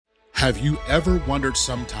Have you ever wondered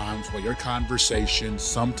sometimes why your conversations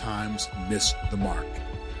sometimes miss the mark?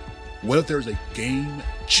 What if there's a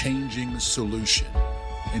game-changing solution?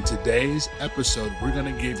 In today's episode, we're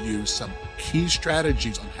going to give you some key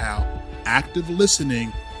strategies on how active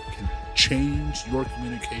listening can change your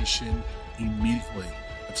communication immediately.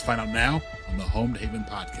 Let's find out now on the Home to Haven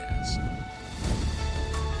podcast.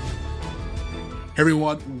 Hey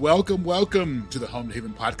everyone, welcome to the Home to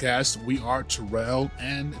Haven podcast. We are Terrell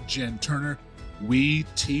and Jen Turner. We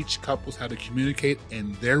teach couples how to communicate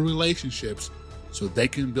in their relationships so they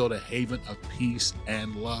can build a haven of peace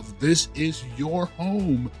and love. This is your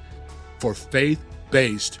home for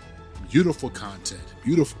faith-based, beautiful content.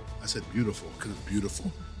 Beautiful. I said beautiful because it's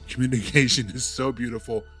beautiful. Communication is so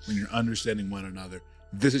beautiful when you're understanding one another.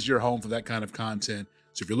 This is your home for that kind of content.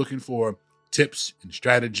 So if you're looking for tips and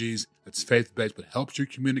strategies that's faith-based but helps you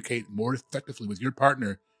communicate more effectively with your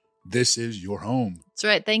partner, this is your home. That's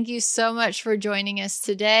right. Thank you so much for joining us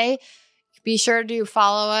today. Be sure to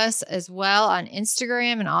follow us as well on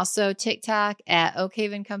Instagram and also TikTok at Oak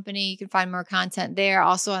Haven Company. You can find more content there.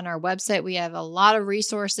 Also on our website, we have a lot of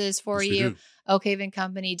resources for you,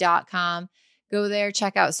 oakhavencompany.com. Go there,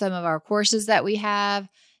 check out some of our courses that we have,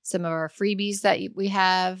 some of our freebies that we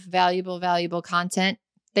have, valuable content.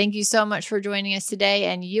 Thank you so much for joining us today.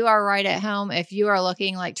 And you are right at home if you are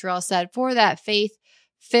looking, like Terrell said, for that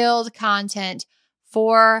faith-filled content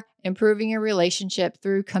for improving your relationship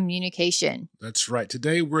through communication. That's right.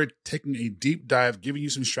 Today, we're taking a deep dive, giving you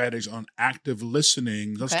some strategies on active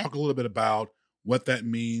listening. Let's talk a little bit about what that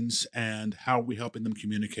means and how we're helping them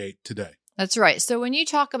communicate today. That's right. So when you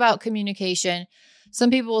talk about communication, some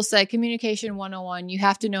people will say communication 101, you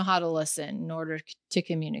have to know how to listen in order to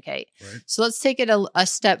communicate. Right. So let's take it a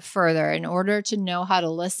step further. In order to know how to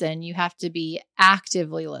listen, you have to be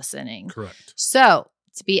actively listening. Correct. So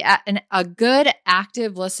to be a good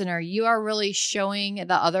active listener, you are really showing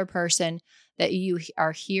the other person that you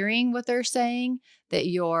are hearing what they're saying, that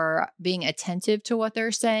you're being attentive to what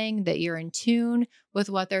they're saying, that you're in tune with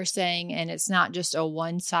what they're saying, and it's not just a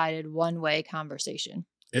one-sided, one-way conversation.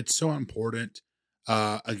 It's so important.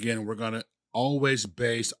 Again, we're going to always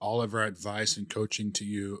base all of our advice and coaching to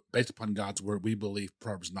you based upon God's word. We believe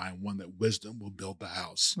Proverbs 9:1 that wisdom will build the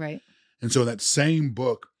house. Right. And so that same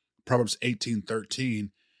book, Proverbs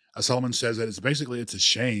 18:13, Solomon says that it's a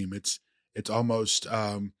shame. It's almost,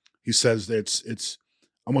 he says that it's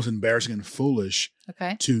almost embarrassing and foolish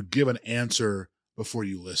to give an answer before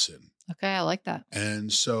you listen. Okay, I like that.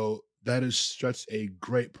 And so that is such a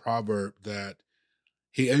great proverb that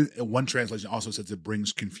one translation also says it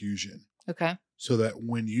brings confusion. Okay. So that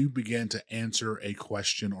when you begin to answer a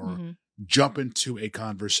question or jump into a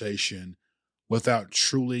conversation without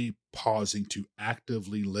truly pausing to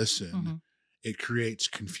actively listen, it creates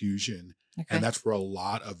confusion. Okay. And that's where a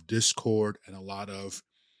lot of discord and a lot of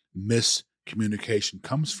miscommunication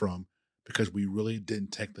comes from, because we really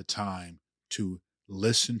didn't take the time to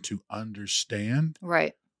listen to understand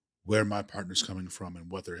where my partner's coming from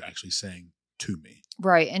and what they're actually saying to me.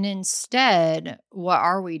 Right. And instead, what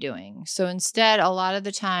are we doing? So instead, a lot of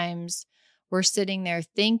the times we're sitting there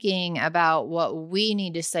thinking about what we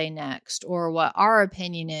need to say next, or what our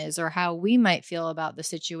opinion is, or how we might feel about the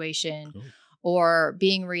situation, or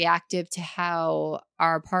being reactive to how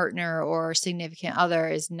our partner or significant other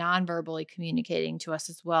is non-verbally communicating to us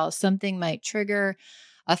as well. Something might trigger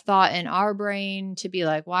a thought in our brain to be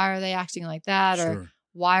like, why are they acting like that? Sure. Or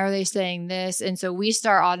why are they saying this? And so we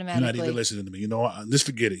start automatically. You're not even listening to me. You know what? Let's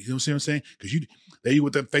forget it. You know what I'm saying? Because there you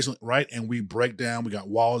with that face, right? And we break down. We got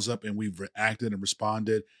walls up and we've reacted and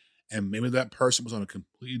responded. And maybe that person was on a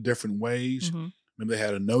completely different ways. Maybe they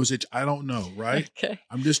had a nose itch. I don't know, right? Okay.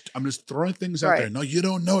 I'm just throwing things out there. No, you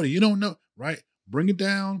don't know it. You don't know, right? Bring it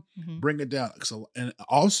down. Bring it down. So, and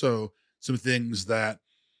also some things that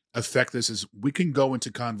affect this is we can go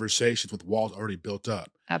into conversations with walls already built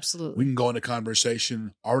up. Absolutely. We can go into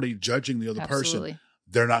conversation already judging the other person.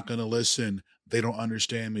 They're not going to listen. They don't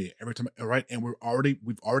understand me every time. Right. And we've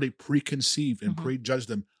already preconceived and prejudged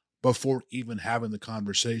them before even having the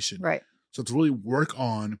conversation. Right. So to really work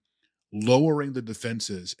on lowering the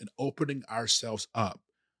defenses and opening ourselves up,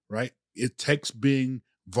 right? It takes being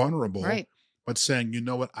vulnerable, but saying, you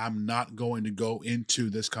know what, I'm not going to go into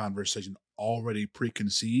this conversation already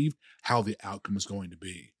preconceived how the outcome is going to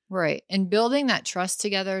be. Right. And building that trust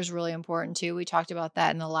together is really important too. We talked about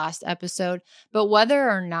that in the last episode. But whether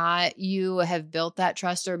or not you have built that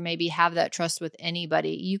trust or maybe have that trust with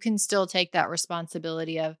anybody, you can still take that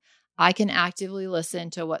responsibility of, I can actively listen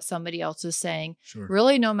to what somebody else is saying,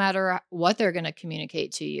 really no matter what they're going to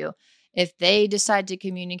communicate to you. If they decide to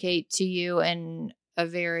communicate to you in a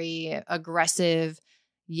very aggressive,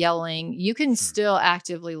 yelling, you can still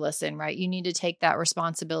actively listen, right? You need to take that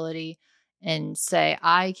responsibility and say,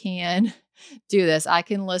 I can do this. I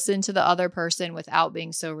can listen to the other person without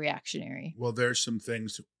being so reactionary. Well, there's some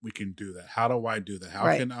things we can do that. How do I do that? How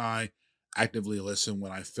Right. can I actively listen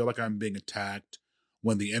when I feel like I'm being attacked,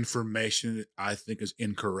 when the information I think is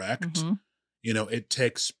incorrect? Mhm. You know, it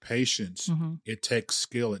takes patience. Mhm. It takes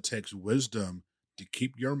skill. It takes wisdom to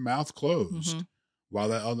keep your mouth closed Mhm. while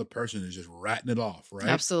that other person is just ratting it off, right?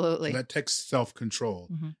 Absolutely. So that takes self-control.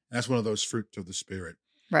 Mhm. That's one of those fruits of the spirit.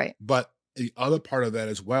 Right. But the other part of that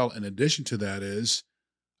as well, in addition to that, is,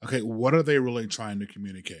 okay, what are they really trying to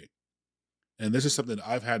communicate? And this is something that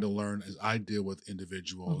I've had to learn as I deal with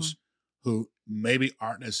individuals who maybe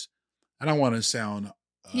aren't as, I don't want to sound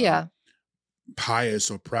Yeah. pious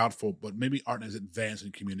or proudful, but maybe aren't as advanced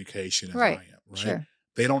in communication as Right. I am, right? Sure.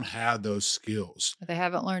 They don't have those skills. They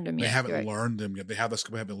haven't learned them yet. They haven't Right. learned them yet. They have this,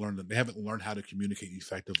 but haven't learned them. They haven't learned how to communicate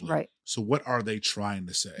effectively. Right. So what are they trying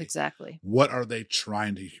to say? Exactly. What are they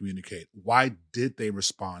trying to communicate? Why did they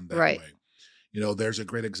respond that Right. way? You know, there's a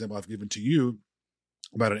great example I've given to you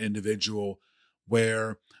about an individual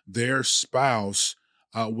where their spouse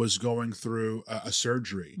was going through a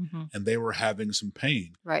surgery Mhm. and they were having some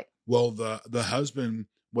pain. Right. Well, the husband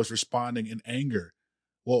was responding in anger.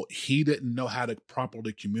 Well, he didn't know how to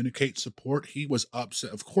properly communicate support. He was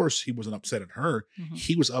upset. Of course, he wasn't upset at her. Mhm.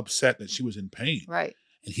 He was upset that she was in pain. Right.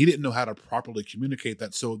 And he didn't know how to properly communicate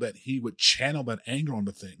that so that he would channel that anger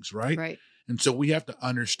onto things, right? Right. And so we have to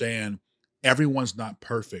understand everyone's not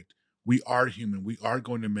perfect. We are human. We are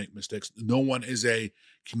going to make mistakes. No one is a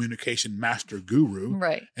communication master guru.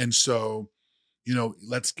 Right. And so, you know,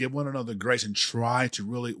 let's give one another grace and try to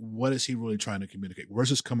really, what is he really trying to communicate? Where's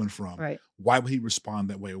this coming from? Right. Why would he respond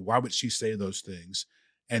that way? Why would she say those things?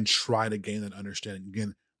 And try to gain that understanding.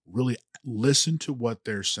 Again, really listen to what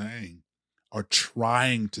they're saying or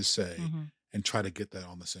trying to say Mhm. and try to get that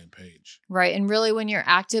on the same page. Right. And really, when you're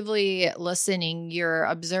actively listening, you're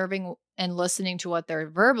observing and listening to what they're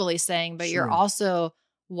verbally saying, but you're Sure. also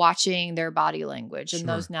watching their body language and Sure.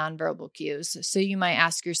 those nonverbal cues. So you might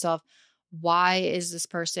ask yourself, why is this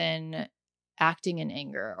person acting in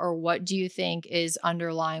anger? Or what do you think is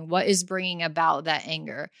underlying? What is bringing about that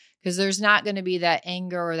anger? Because there's not going to be that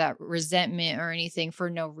anger or that resentment or anything for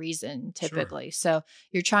no reason typically. So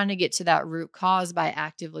you're trying to get to that root cause by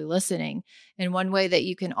actively listening. And one way that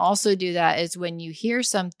you can also do that is when you hear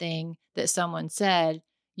something that someone said,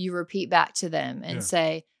 you repeat back to them and Yeah.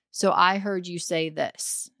 say, so I heard you say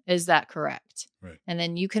this. Is that correct? Right. And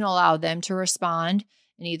then you can allow them to respond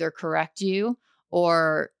and either correct you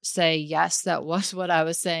or say, yes, that was what I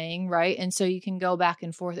was saying. Right. And so you can go back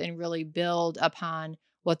and forth and really build upon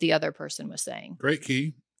what the other person was saying. Great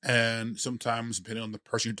key. And sometimes, depending on the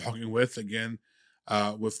person you're talking with, again,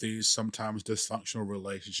 with these sometimes dysfunctional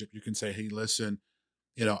relationship, you can say, hey, listen,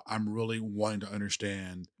 you know, I'm really wanting to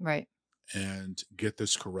understand Right. and get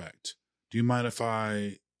this correct. Do you mind if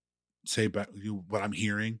I say back to you what I'm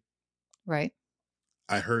hearing? Right.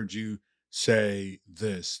 I heard you say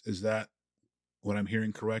this. Is that what I'm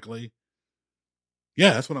hearing correctly?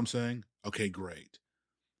 Yeah, that's what I'm saying. Okay, great.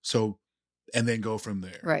 So, and then go from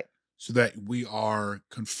there. Right. So that we are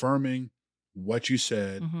confirming what you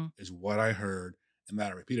said hmm is what I heard, and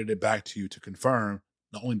that I repeated it back to you to confirm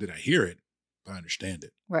not only did I hear it, but I understand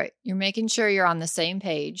it. Right. You're making sure you're on the same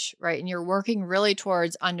page, right? And you're working really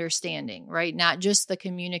towards understanding, right? Not just the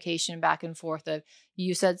communication back and forth of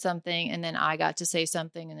you said something and then I got to say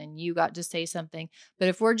something and then you got to say something. But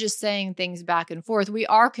if we're just saying things back and forth, we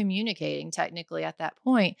are communicating technically at that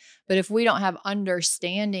point. But if we don't have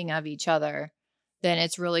understanding of each other, then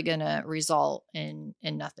it's really going to result in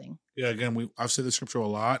nothing. Yeah, again, I've said the scripture a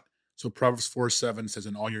lot. So Proverbs 4:7 says,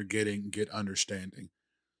 in all you're getting, get understanding.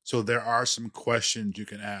 So there are some questions you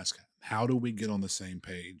can ask. How do we get on the same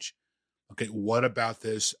page? Okay, what about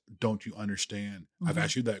this don't you understand? I've Mhm.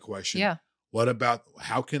 asked you that question. Yeah. What about,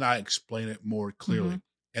 how can I explain it more clearly? Mhm.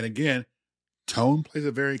 And again, tone plays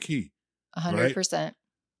a very key. 100%.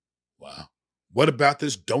 Wow. What about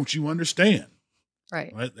this don't you understand?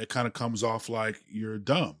 Right. Right? That kind of comes off like you're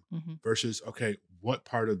dumb hmm versus, okay, what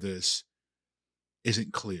part of this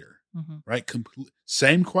isn't clear? hmm Right?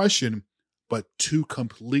 Same question, but two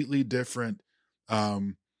completely different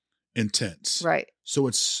intents. Right. So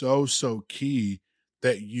it's so key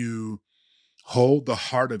that you hold the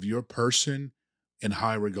heart of your person in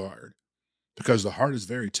high regard because the heart is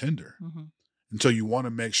very tender. hmm And so you want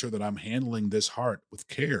to make sure that I'm handling this heart with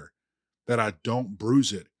care, that I don't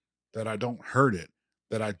bruise it, that I don't hurt it,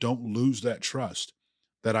 that I don't lose that trust,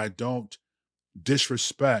 that I don't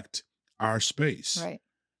disrespect our space. Right.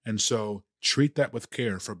 And so treat that with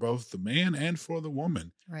care for both the man and for the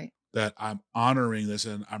woman, Right. that I'm honoring this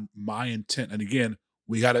and my intent. And again,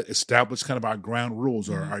 we got to establish kind of our ground rules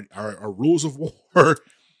or our rules of war. We're on the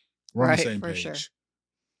Right, same for page. sure.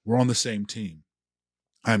 We're on the same team.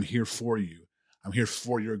 I'm here for you. I'm here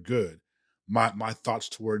for your good. My thoughts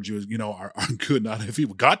towards you is, are good, not of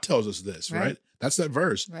evil. God tells us this, right? That's that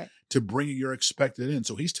verse. Right. To bring your expected in.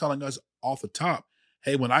 So he's telling us off the top,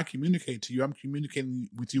 hey, when I communicate to you, I'm communicating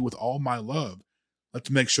with you with all my love. Let's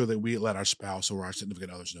make sure that we let our spouse or our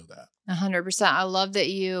significant others know that. 100%. I love that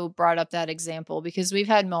you brought up that example, because we've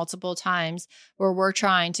had multiple times where we're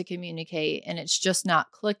trying to communicate and it's just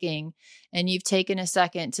not clicking. And you've taken a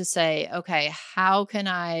second to say, okay, how can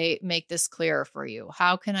I make this clearer for you?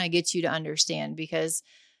 How can I get you to understand? Because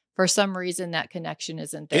for some reason that connection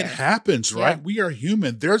isn't there. It happens, right? Yeah. We are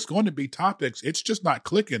human. There's going to be topics. It's just not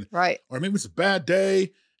clicking. Right. Or maybe it's a bad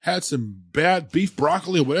day, had some bad beef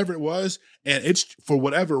broccoli or whatever it was. And it's for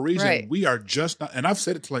whatever reason, we are just not. And I've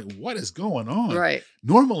said it to like, what is going on? Right.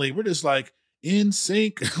 Normally, we're just like in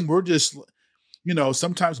sync. We're just,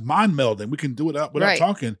 sometimes mind melding. We can do it up without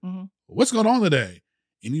talking. Mm-hmm. What's going on today?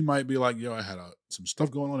 And you might be like, I had some stuff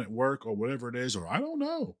going on at work or whatever it is, or I don't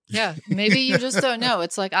know. Yeah. Maybe you just don't know.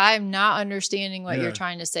 It's like, I'm not understanding what you're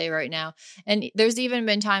trying to say right now. And there's even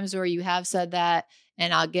been times where you have said that.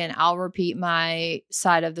 And again, I'll repeat my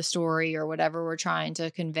side of the story or whatever we're trying to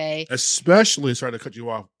convey. Especially, sorry to cut you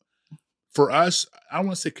off. For us, I don't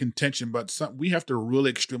want to say contention, but we have to really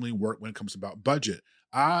extremely work when it comes about budget.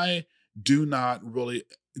 I do not really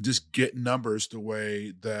just get numbers the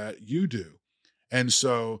way that you do. And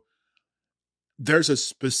so there's a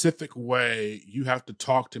specific way you have to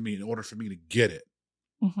talk to me in order for me to get it.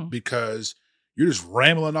 Mm-hmm. Because you're just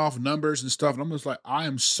rambling off numbers and stuff. And I'm just like, I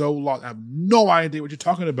am so lost. I have no idea what you're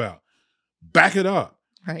talking about. Back it up.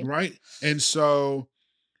 Right. And so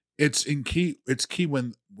it's key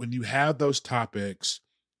when you have those topics,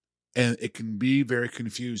 and it can be very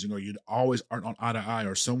confusing, or you always aren't on eye to eye,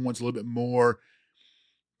 or someone's a little bit more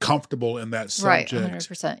comfortable in that subject. Right.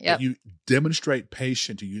 100%. Yeah. You demonstrate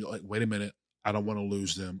patience, and you're like, wait a minute, I don't want to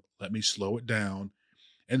lose them. Let me slow it down.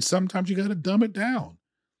 And sometimes you got to dumb it down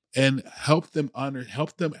and help them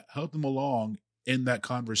along in that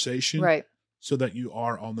conversation, right? So that you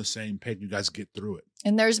are on the same page. You guys get through it.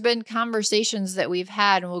 And there's been conversations that we've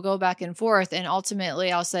had, and we'll go back and forth. And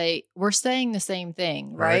ultimately, I'll say we're saying the same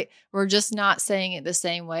thing, right? We're just not saying it the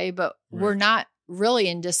same way, but we're not really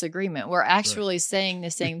in disagreement. We're actually saying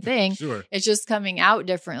the same thing. Sure. It's just coming out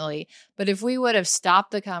differently. But if we would have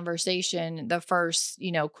stopped the conversation, the first,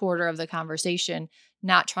 quarter of the conversation,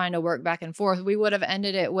 not trying to work back and forth, we would have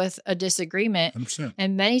ended it with a disagreement. 100%.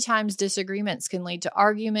 And many times disagreements can lead to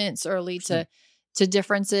arguments or lead to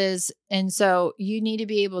differences. And so you need to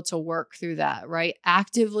be able to work through that, right?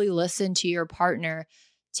 Actively listen to your partner.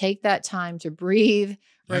 Take that time to breathe,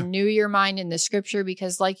 renew your mind in the scripture,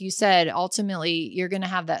 because like you said, ultimately you're going to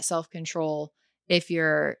have that self-control if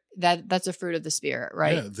that's a fruit of the spirit,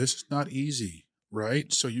 right? Yeah, this is not easy.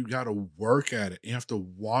 Right. So you got to work at it. You have to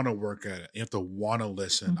want to work at it. You have to want to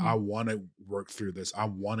listen. Mm-hmm. I want to work through this. I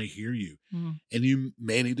want to hear you. Mm-hmm. And you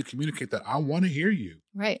may need to communicate that. I want to hear you.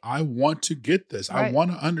 Right. I want to get this. Right. I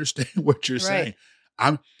want to understand what you're saying.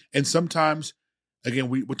 And sometimes, again,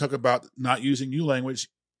 we talk about not using you language.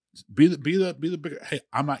 Be the bigger. Hey,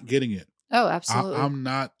 I'm not getting it. Oh, absolutely.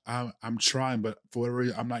 I'm trying, but for whatever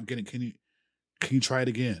reason, I'm not getting. Can you try it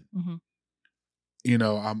again? Mm-hmm.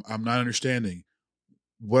 I'm not understanding.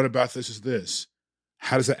 What about this is this?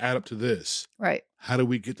 How does that add up to this? Right. How do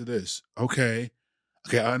we get to this? Okay,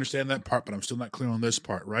 I understand that part, but I'm still not clear on this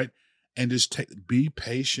part, right? And just be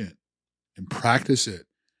patient and practice it.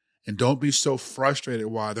 And don't be so frustrated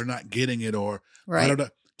why they're not getting it, or I don't know.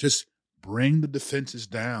 Just bring the defenses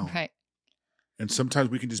down. Right. And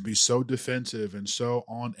sometimes we can just be so defensive and so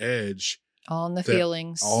on edge. All in the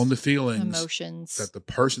feelings. Emotions. That the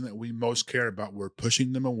person that we most care about, we're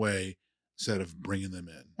pushing them away instead of bringing them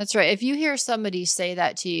in. That's right. If you hear somebody say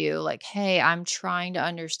that to you, like, hey, I'm trying to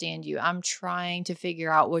understand you. I'm trying to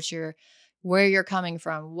figure out where you're coming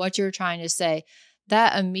from, what you're trying to say,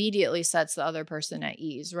 that immediately sets the other person at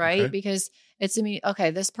ease, right? Okay. Because it's okay,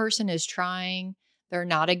 this person is trying. They're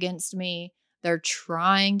not against me. They're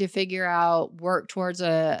trying to figure out, work towards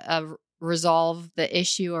a resolve the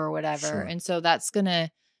issue or whatever. Sure. And so that's going to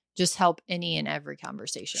just help any and every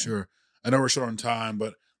conversation. Sure. I know we're short on time,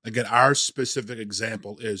 but again, our specific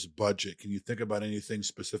example is budget. Can you think about anything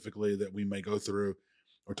specifically that we may go through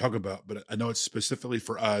or talk about? But I know it's specifically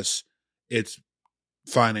for us, it's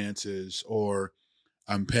finances, or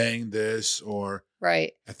I'm paying this, or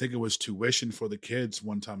right. I think it was tuition for the kids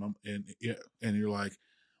one time. And you're like,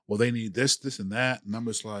 well, they need this, this, and that. And I'm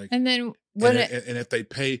just like, And then when and if they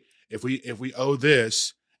pay, if we owe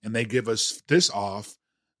this and they give us this off,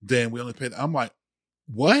 then we only pay. I'm like,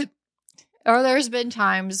 what? or there's been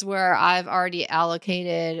times where I've already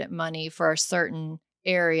allocated money for a certain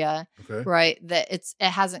area, Okay. right? That it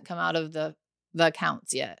hasn't come out of the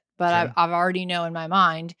accounts yet, but Okay. I've already know in my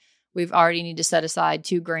mind we've already need to set aside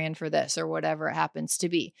 $2,000 for this or whatever it happens to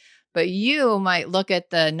be. But you might look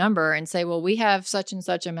at the number and say, well, we have such and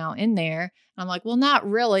such amount in there. I'm like, well, not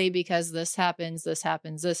really, because this happens, this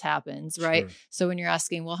happens, this happens, right? Sure. So when you're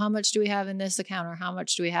asking, well, how much do we have in this account or how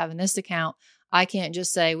much do we have in this account? I can't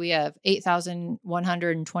just say we have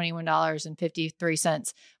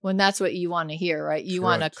 $8,121.53 when that's what you want to hear, right? You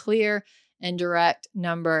want a Correct. clear and direct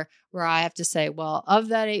number where I have to say, well, of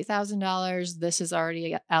that $8,000, this is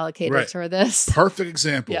already allocated Right. for this. Perfect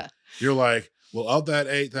example. Yeah. You're like, well, of that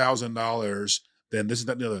 $8,000, then this is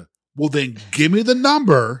that and the other. Well, then give me the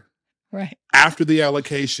number Right. after the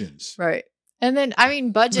allocations. Right. And then, I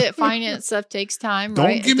mean, budget finance stuff takes time, Don't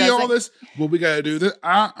right? give me all this. Well, we got to do this.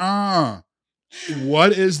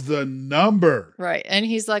 What is the number? Right. And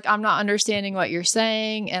he's like, I'm not understanding what you're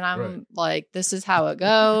saying. And I'm Right. like, this is how it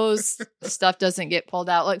goes. Stuff doesn't get pulled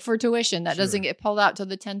out. Like for tuition, that doesn't Sure. get pulled out till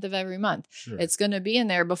the 10th of every month. Sure. It's going to be in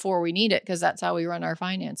there before we need it because that's how we run our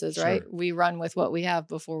finances, right? Sure. We run with what we have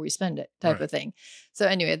before we spend it type Right. of thing. So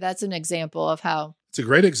anyway, that's an example of how. It's a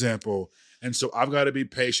great example. And so I've got to be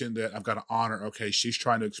patient, that I've got to honor, okay, she's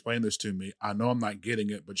trying to explain this to me. I know I'm not getting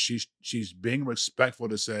it, but she's being respectful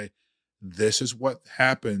to say, this is what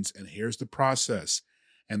happens and here's the process.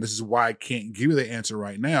 And this is why I can't give you the answer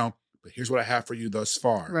right now, but here's what I have for you thus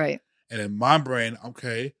far. Right. And in my brain,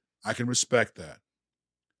 okay, I can respect that.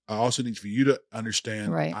 I also need for you to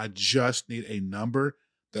understand, Right. I just need a number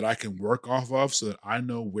that I can work off of so that I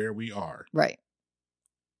know where we are. Right.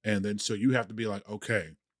 And then so you have to be like, okay,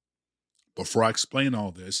 before I explain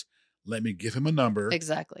all this, let me give him a number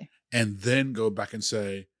Exactly. and then go back and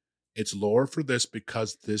say, it's lower for this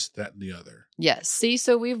because this, that, and the other. Yes. See,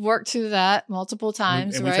 so we've worked through that multiple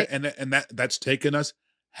times, and right? And that's taken us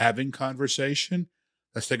having conversation.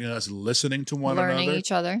 That's taken us listening to one Learning another,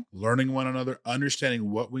 each other. learning one another,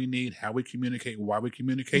 understanding what we need, how we communicate, why we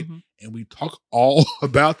communicate. Mhm. And we talk all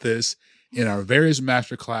about this in our various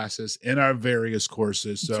master classes, in our various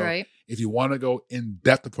courses. So That's right. if you want to go in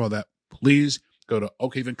depth for that, please go to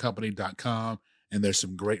oakhavencompany.com. And there's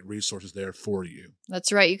some great resources there for you.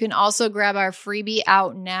 That's right. You can also grab our freebie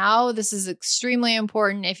out now. This is extremely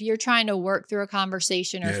important if you're trying to work through a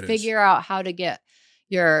conversation or Yeah, it is. figure out how to get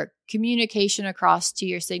your communication across to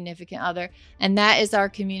your significant other. And that is our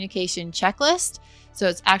communication checklist. So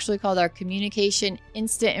it's actually called our Communication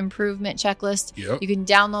Instant Improvement Checklist. Yep. You can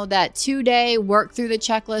download that today, work through the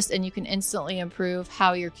checklist, and you can instantly improve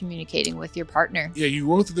how you're communicating with your partner. Yeah, you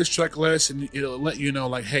go through this checklist and it'll let you know,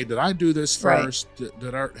 like, hey, did I do this Right. first?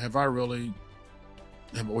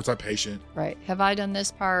 Was I patient? Right. Have I done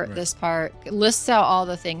this part, Right. this part? It lists out all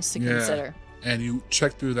the things to Yeah. consider. And you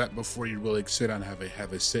check through that before you really sit down and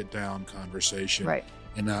have a sit down conversation. Right.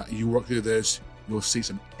 And you work through this, you'll see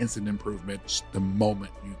some instant improvements the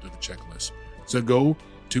moment you do the checklist. So go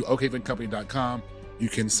to oakhavencompany.com. You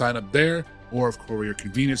can sign up there, or of course, for your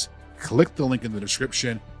convenience, click the link in the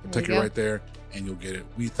description. It'll There take you you go. right there and you'll get it.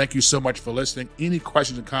 We thank you so much for listening. Any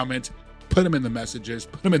questions and comments, put them in the messages,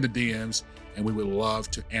 put them in the DMs, and we would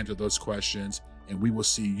love to answer those questions. And we will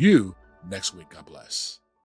see you next week. God bless.